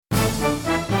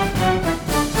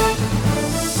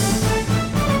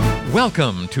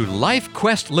Welcome to Life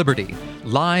Quest Liberty,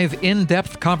 live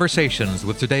in-depth conversations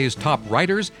with today's top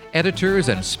writers, editors,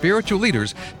 and spiritual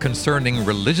leaders concerning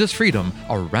religious freedom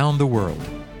around the world.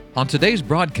 On today's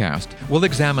broadcast, we'll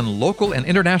examine local and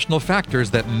international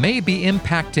factors that may be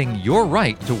impacting your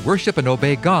right to worship and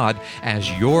obey God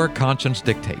as your conscience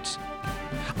dictates.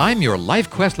 I'm your Life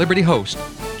Quest Liberty host,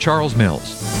 Charles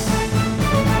Mills.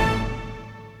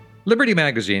 Liberty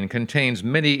Magazine contains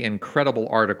many incredible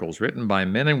articles written by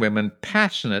men and women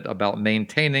passionate about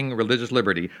maintaining religious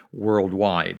liberty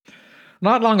worldwide.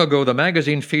 Not long ago, the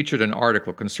magazine featured an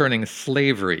article concerning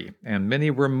slavery, and many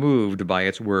were moved by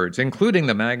its words, including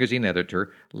the magazine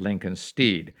editor, Lincoln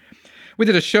Steed. We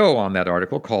did a show on that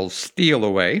article called Steal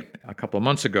Away a couple of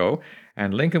months ago,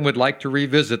 and Lincoln would like to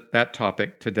revisit that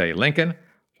topic today. Lincoln,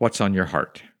 what's on your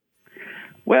heart?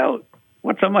 Well,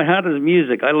 what's on my heart is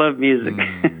music. I love music.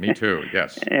 Me too,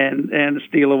 yes. and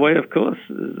Steal Away, of course,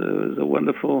 is a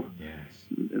wonderful,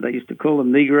 they used to call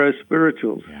them Negro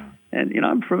spirituals. Yeah. And,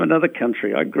 I'm from another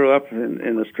country. I grew up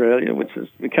in Australia, which is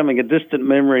becoming a distant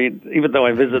memory, even though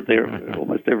I visit there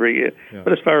almost every year. Yeah.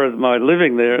 But as far as my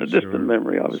living there, a distant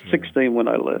memory. I was 16 when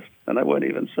I left, and I won't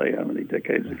even say how many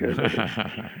decades ago that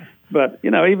is. But,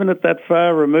 even at that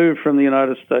far removed from the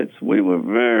United States, we were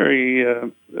very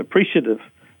appreciative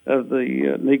of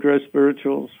the Negro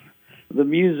spirituals, the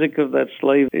music of that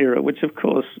slave era, which, of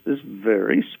course, is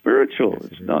very spiritual.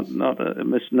 Yes, it's not a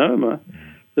misnomer.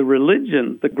 The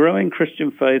religion, the growing Christian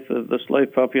faith of the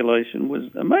slave population was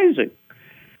amazing,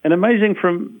 and amazing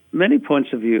from many points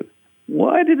of view.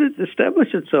 Why did it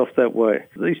establish itself that way?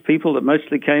 These people that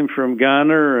mostly came from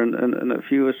Ghana and a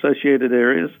few associated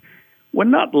areas were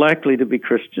not likely to be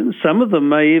Christians. Some of them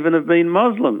may even have been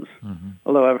Muslims,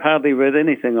 although I've hardly read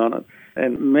anything on it.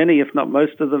 And many, if not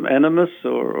most of them, animists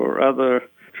or other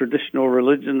traditional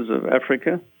religions of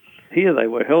Africa. Here they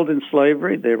were held in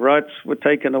slavery, their rights were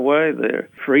taken away, their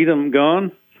freedom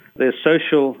gone, their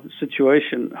social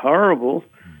situation horrible,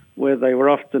 where they were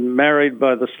often married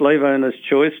by the slave owner's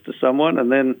choice to someone,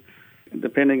 and then,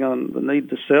 depending on the need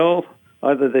to sell,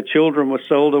 either their children were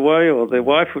sold away or their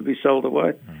wife would be sold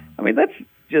away. I mean, that's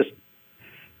just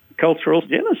cultural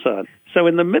genocide. So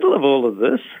in the middle of all of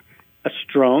this, a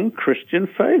strong Christian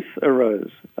faith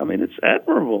arose. I mean, it's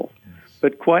admirable,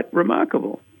 but quite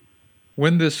remarkable.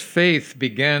 When this faith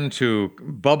began to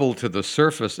bubble to the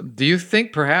surface, do you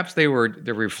think perhaps they're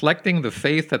reflecting the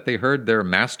faith that they heard their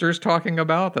masters talking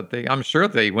about? I'm sure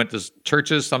they went to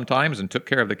churches sometimes and took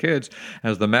care of the kids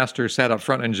as the masters sat up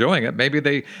front enjoying it. Maybe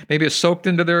it soaked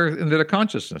into their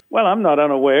consciousness. Well, I'm not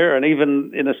unaware, and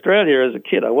even in Australia as a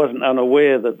kid, I wasn't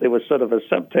unaware that there was sort of a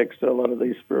subtext to a lot of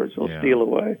these spiritual steal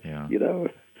away. Yeah.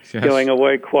 Yes. Going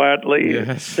away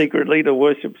quietly, secretly to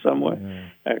worship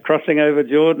somewhere. Crossing over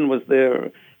Jordan was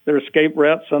their escape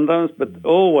route sometimes, but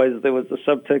always there was the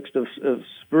subtext of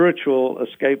spiritual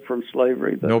escape from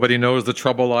slavery. Nobody knows the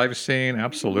trouble I've seen.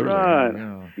 Absolutely. Right.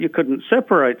 Yeah. You couldn't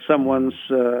separate someone's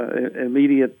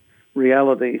immediate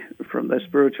reality from their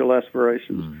spiritual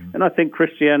aspirations. Mm-hmm. And I think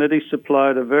Christianity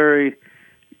supplied a very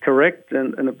correct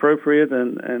and appropriate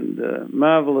and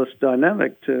marvelous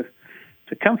dynamic to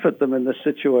comfort them in this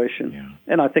situation. Yeah.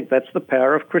 And I think that's the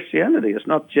power of Christianity. It's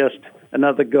not just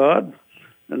another God,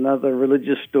 another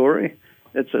religious story.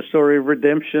 It's a story of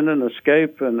redemption and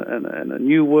escape and a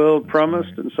new world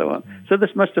promised and so on. So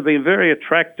this must have been very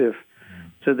attractive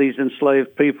to these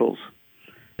enslaved peoples.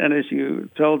 And as you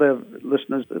told our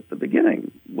listeners at the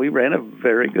beginning, we ran a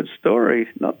very good story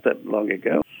not that long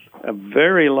ago, a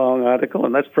very long article,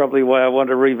 and that's probably why I want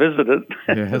to revisit it.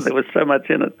 Yes. There was so much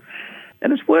in it.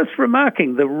 And it's worth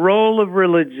remarking the role of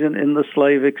religion in the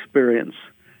slave experience.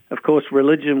 Of course,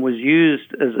 religion was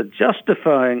used as a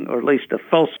justifying, or at least a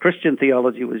false Christian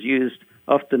theology was used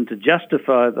often to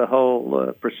justify the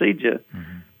whole procedure.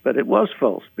 Mm-hmm. But it was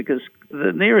false, because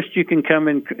the nearest you can come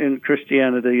in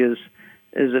Christianity is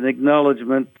an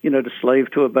acknowledgement, to slave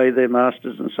to obey their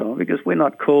masters and so on, because we're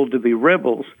not called to be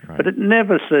rebels. Right. But it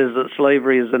never says that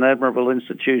slavery is an admirable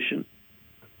institution.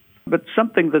 But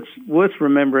something that's worth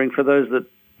remembering for those that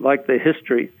like their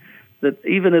history, that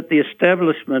even at the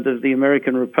establishment of the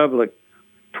American Republic,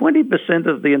 20%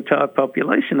 of the entire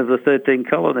population of the 13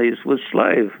 colonies was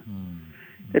slave.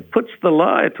 It puts the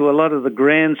lie to a lot of the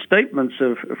grand statements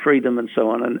of freedom and so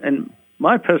on. And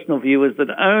my personal view is that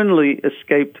only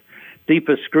escaped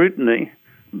deeper scrutiny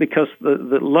because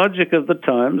the logic of the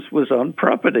times was on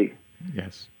property.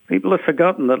 Yes. People have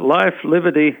forgotten that life,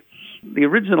 liberty, the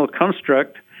original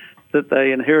construct that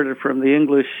they inherited from the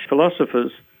English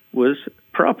philosophers was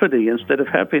property instead of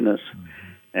happiness.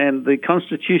 And the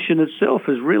Constitution itself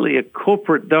is really a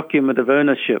corporate document of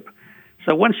ownership.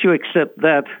 So once you accept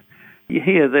that,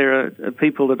 Here there are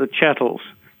people that are chattels,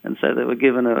 and so they were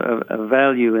given a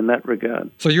value in that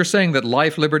regard. So you're saying that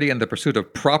life, liberty, and the pursuit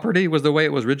of property was the way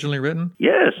it was originally written?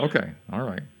 Yes. Okay, all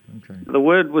right. Okay. The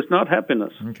word was not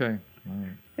happiness. Okay, all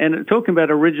right. And talking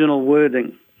about original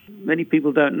wording, many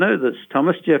people don't know this.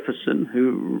 Thomas Jefferson,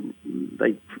 who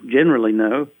they generally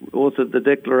know, authored the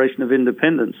Declaration of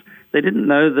Independence. They didn't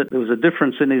know that there was a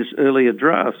difference in his earlier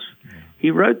drafts.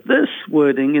 He wrote this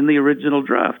wording in the original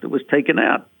draft. It was taken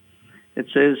out. It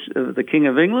says, the King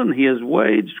of England, he has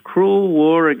waged cruel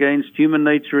war against human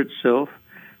nature itself,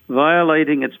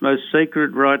 violating its most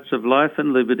sacred rights of life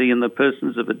and liberty in the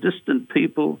persons of a distant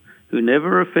people who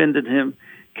never offended him,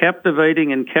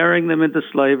 captivating and carrying them into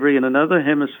slavery in another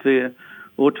hemisphere,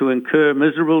 or to incur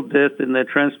miserable death in their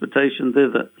transportation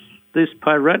thither. This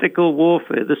piratical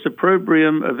warfare, this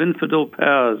opprobrium of infidel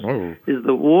powers, is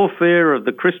the warfare of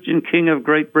the Christian King of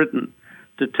Great Britain.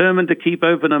 Determined to keep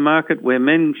open a market where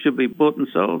men should be bought and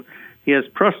sold, he has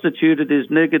prostituted his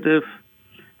negative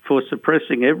for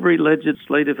suppressing every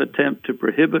legislative attempt to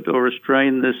prohibit or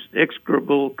restrain this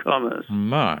execrable commerce.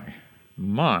 My.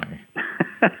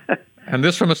 And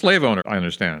this from a slave owner, I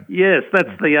understand. Yes,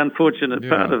 that's the unfortunate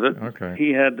part of it. Okay.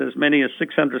 He had as many as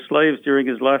 600 slaves during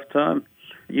his lifetime,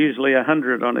 usually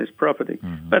 100 on his property.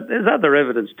 Mm-hmm. But there's other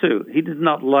evidence, too. He did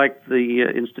not like the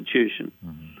institution,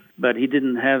 but he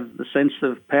didn't have the sense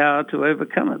of power to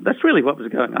overcome it. That's really what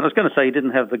was going on. I was going to say he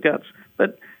didn't have the guts,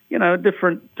 but, at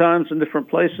different times and different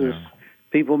places,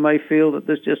 people may feel that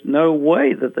there's just no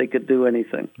way that they could do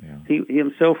anything. Yeah. He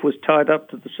himself was tied up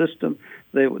to the system.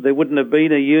 There wouldn't have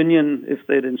been a union if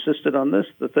they'd insisted on this.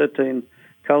 The 13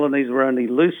 colonies were only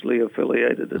loosely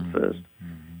affiliated at first.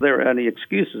 They're only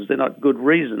excuses. They're not good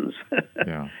reasons.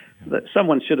 That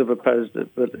someone should have opposed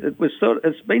it. But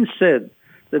it's been said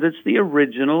that it's the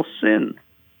original sin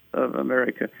of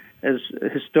America. As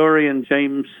historian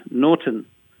James Norton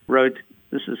wrote,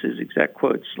 this is his exact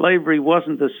quote, slavery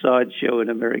wasn't a sideshow in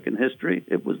American history.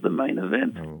 It was the main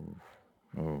event.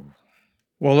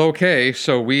 Well, okay,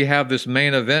 so we have this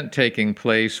main event taking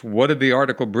place. What did the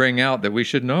article bring out that we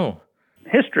should know?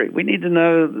 History. We need to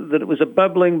know that it was a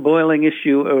bubbling, boiling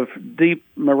issue of deep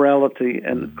morality,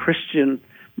 and Christian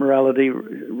morality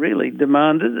really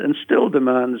demanded and still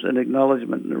demands an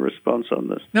acknowledgement and a response on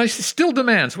this. Now, still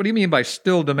demands. What do you mean by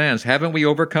still demands? Haven't we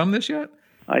overcome this yet?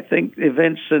 I think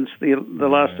events since the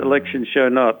last election show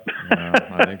not.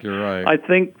 I think you're right. I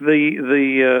think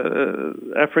the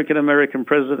African-American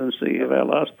presidency of our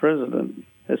last president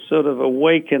has sort of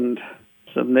awakened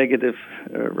some negative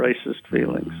racist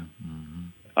feelings.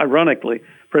 Ironically,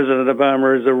 President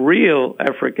Obama is a real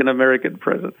African-American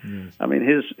president. Yes. I mean,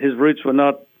 his roots were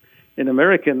not in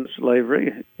American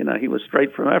slavery. He was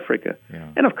straight from Africa. Yeah.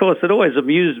 And, of course, it always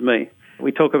amused me.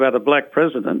 We talk about a black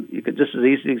president. You could just as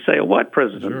easily say a white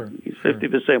president. Sure, he's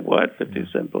 50% white,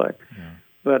 50% black. Yeah.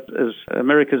 But as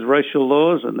America's racial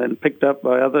laws and then picked up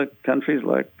by other countries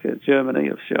like Germany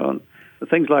have shown,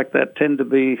 things like that tend to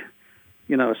be,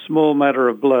 a small matter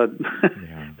of blood.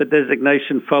 Yeah. The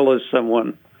designation follows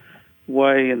someone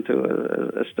way into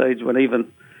a stage when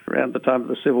even around the time of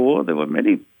the Civil War, there were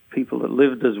many people that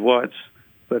lived as whites.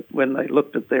 But when they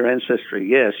looked at their ancestry,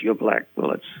 yes, you're black.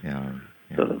 Well, it's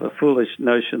sort of a foolish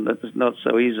notion that is not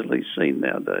so easily seen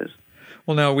nowadays.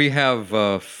 Well, now we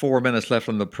have 4 minutes left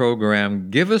on the program.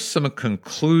 Give us some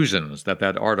conclusions that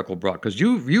article brought, because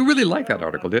you really liked that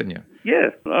article, didn't you? Yeah,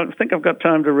 I think I've got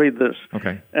time to read this.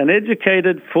 Okay. An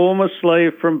educated former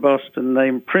slave from Boston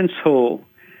named Prince Hall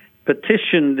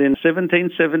petitioned in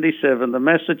 1777 the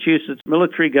Massachusetts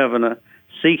military governor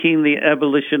seeking the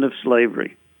abolition of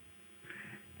slavery.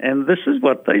 And this is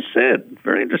what they said.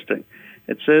 Very interesting.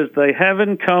 It says, they have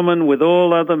in common with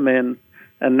all other men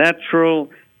a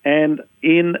natural and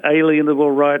inalienable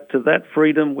right to that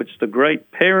freedom which the great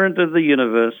parent of the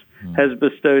universe has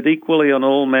bestowed equally on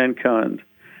all mankind,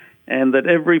 and that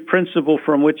every principle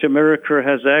from which America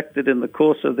has acted in the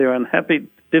course of their unhappy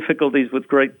difficulties with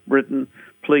Great Britain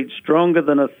pleads stronger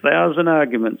than 1,000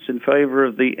 arguments in favor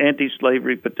of the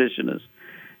anti-slavery petitioners.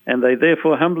 And they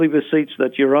therefore humbly beseech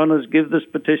that your honours give this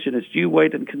petition its due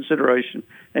weight and consideration,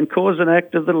 and cause an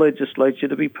act of the legislature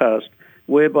to be passed,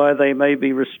 whereby they may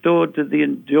be restored to the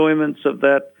enjoyments of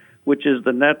that which is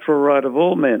the natural right of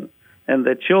all men, and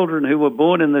their children who were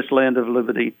born in this land of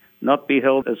liberty not be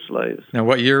held as slaves. Now,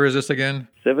 what year is this again?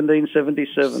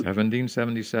 1777.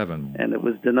 1777. And it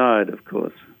was denied, of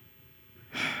course.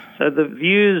 So the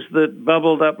views that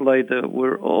bubbled up later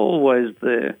were always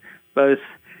there, both,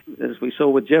 as we saw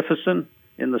with Jefferson,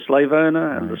 in the slave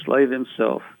owner and the slave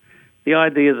himself. The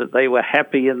idea that they were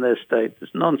happy in their state is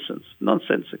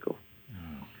nonsensical.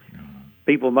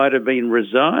 People might have been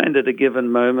resigned at a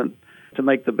given moment to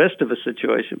make the best of a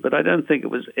situation, but I don't think it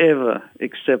was ever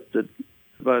accepted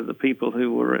by the people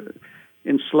who were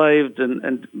enslaved.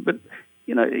 But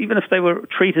even if they were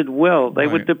treated well, they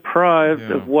were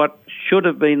deprived of what should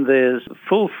have been theirs,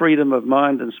 full freedom of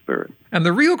mind and spirit. And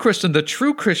the real Christian, the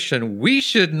true Christian, we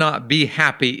should not be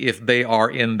happy if they are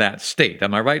in that state.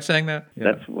 Am I right saying that?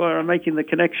 Yeah. That's why I'm making the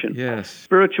connection. Yes.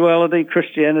 Spirituality,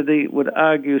 Christianity would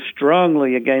argue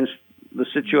strongly against the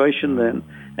situation then,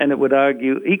 and it would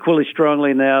argue equally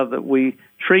strongly now that we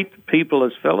treat people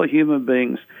as fellow human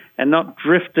beings and not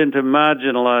drift into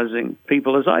marginalizing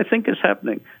people, as I think is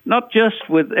happening, not just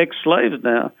with ex-slaves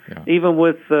now, even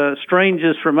with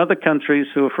strangers from other countries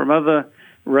who are from other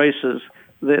races.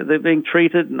 They're being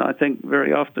treated, and I think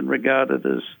very often regarded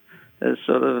as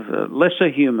sort of lesser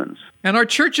humans. And our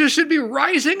churches should be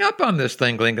rising up on this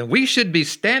thing, Lincoln. We should be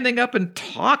standing up and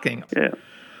talking. Yeah.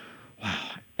 Wow.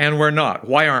 And we're not.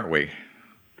 Why aren't we?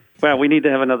 Well, we need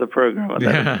to have another program on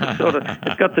that.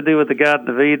 It's got to do with the Garden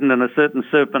of Eden and a certain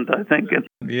serpent, I think. And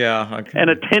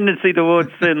a tendency towards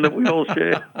sin that we all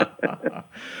share.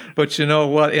 But you know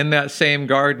what? In that same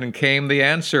garden came the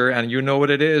answer, and you know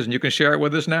what it is, and you can share it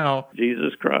with us now.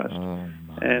 Jesus Christ. Oh,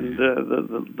 my. And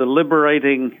the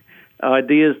liberating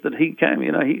ideas that he came,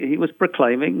 he was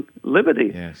proclaiming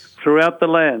liberty throughout the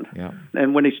land. Yeah.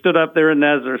 And when he stood up there in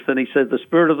Nazareth and he said, "The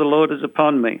Spirit of the Lord is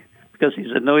upon me, because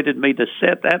he's anointed me to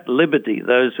set at liberty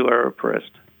those who are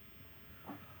oppressed."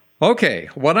 Okay,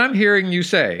 what I'm hearing you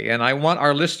say, and I want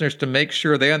our listeners to make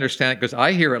sure they understand it, because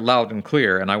I hear it loud and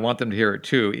clear, and I want them to hear it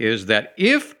too, is that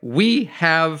if we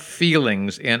have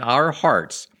feelings in our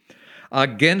hearts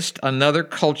against another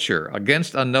culture,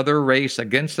 against another race,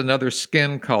 against another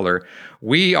skin color,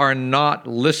 we are not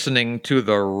listening to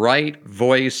the right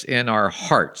voice in our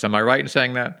hearts. Am I right in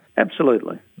saying that?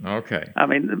 Absolutely. Okay. I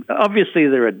mean, obviously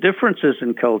there are differences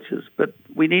in cultures, but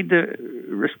we need to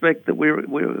respect that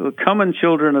we're common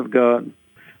children of God,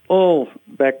 all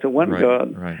back to one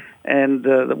God, and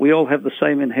that we all have the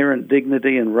same inherent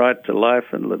dignity and right to life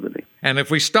and liberty. And if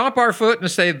we stomp our foot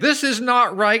and say, this is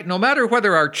not right, no matter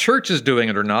whether our church is doing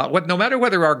it or not, no matter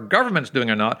whether our government's doing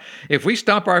it or not, if we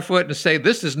stomp our foot and say,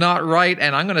 this is not right,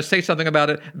 and I'm going to say something about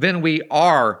it, then we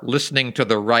are listening to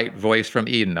the right voice from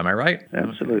Eden. Am I right?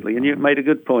 Absolutely. And you've made a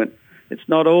good point. It's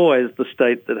not always the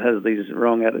state that has these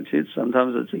wrong attitudes.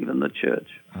 Sometimes it's even the church.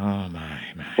 Oh, my.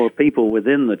 Or people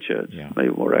within the church, maybe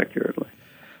more accurately.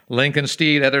 Lincoln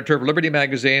Steed, editor of Liberty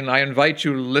Magazine. I invite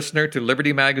you, listener, to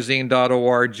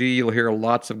libertymagazine.org. You'll hear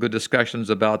lots of good discussions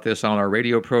about this on our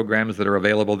radio programs that are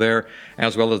available there,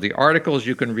 as well as the articles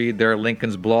you can read there,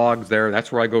 Lincoln's blogs there.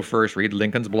 That's where I go first, read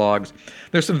Lincoln's blogs.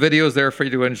 There's some videos there for you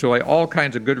to enjoy, all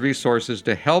kinds of good resources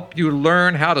to help you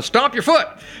learn how to stomp your foot,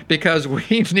 because we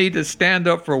need to stand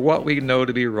up for what we know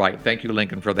to be right. Thank you,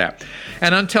 Lincoln, for that.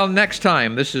 And until next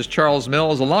time, this is Charles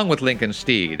Mills, along with Lincoln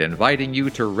Steed, inviting you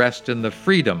to rest in the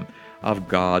freedom of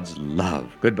God's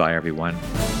love. Goodbye, everyone.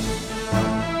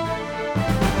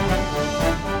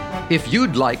 If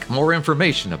you'd like more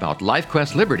information about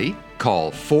LifeQuest Liberty,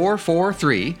 call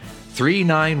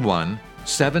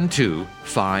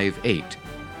 443-391-7258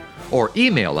 or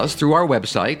email us through our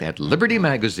website at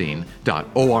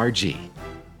libertymagazine.org.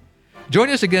 Join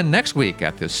us again next week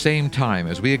at this same time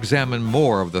as we examine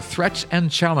more of the threats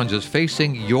and challenges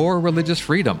facing your religious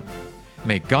freedom.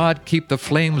 May God keep the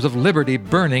flames of liberty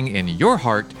burning in your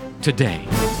heart today.